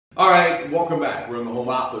All right, welcome back. We're in the home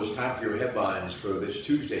office. Time for your headlines for this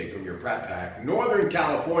Tuesday from your Pratte Pack. Northern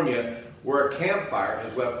California, where a campfire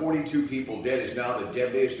has left 42 people dead, is now the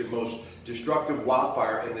deadliest and most destructive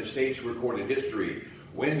wildfire in the state's recorded history.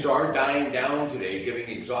 Winds are dying down today, giving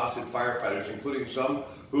exhausted firefighters, including some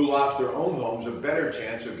who lost their own homes, a better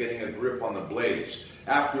chance of getting a grip on the blaze.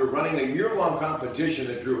 After running a year-long competition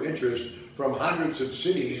that drew interest from hundreds of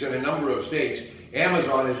cities in a number of states,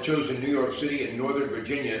 Amazon has chosen New York City and Northern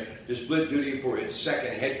Virginia to split duty for its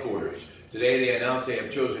second headquarters. Today they announced they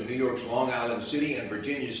have chosen New York's Long Island City and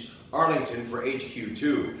Virginia's Arlington for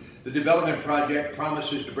HQ2. The development project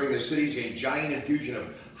promises to bring the cities a giant infusion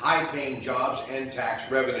of high-paying jobs and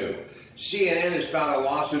tax revenue. CNN has filed a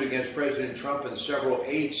lawsuit against President Trump and several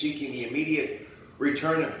aides seeking the immediate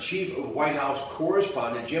return of Chief of White House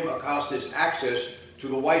correspondent Jim Acosta's access to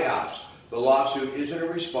the White House. The lawsuit is in a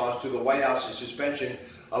response to the White House's suspension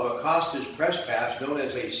of Acosta's press pass, known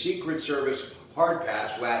as a Secret Service hard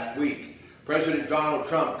pass, last week. President Donald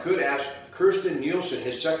Trump could ask Kirstjen Nielsen,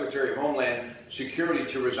 his Secretary of Homeland Security,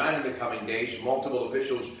 to resign in the coming days. Multiple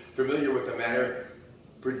officials familiar with the matter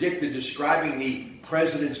predicted, describing the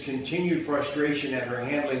president's continued frustration at her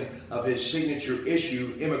handling of his signature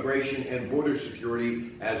issue, immigration and border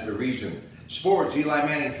security, as the reason. Sports, Eli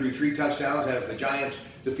Manning threw 3 touchdowns as the Giants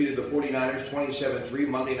defeated the 49ers 27-3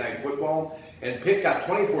 Monday Night Football. And Pitt got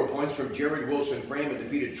 24 points from Jared Wilson-Frame and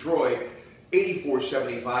defeated Troy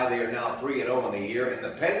 84-75. They are now 3-0 on the year. And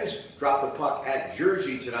the Pens drop the puck at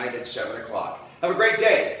Jersey tonight at 7 o'clock. Have a great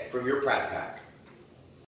day from your Pratte Pack.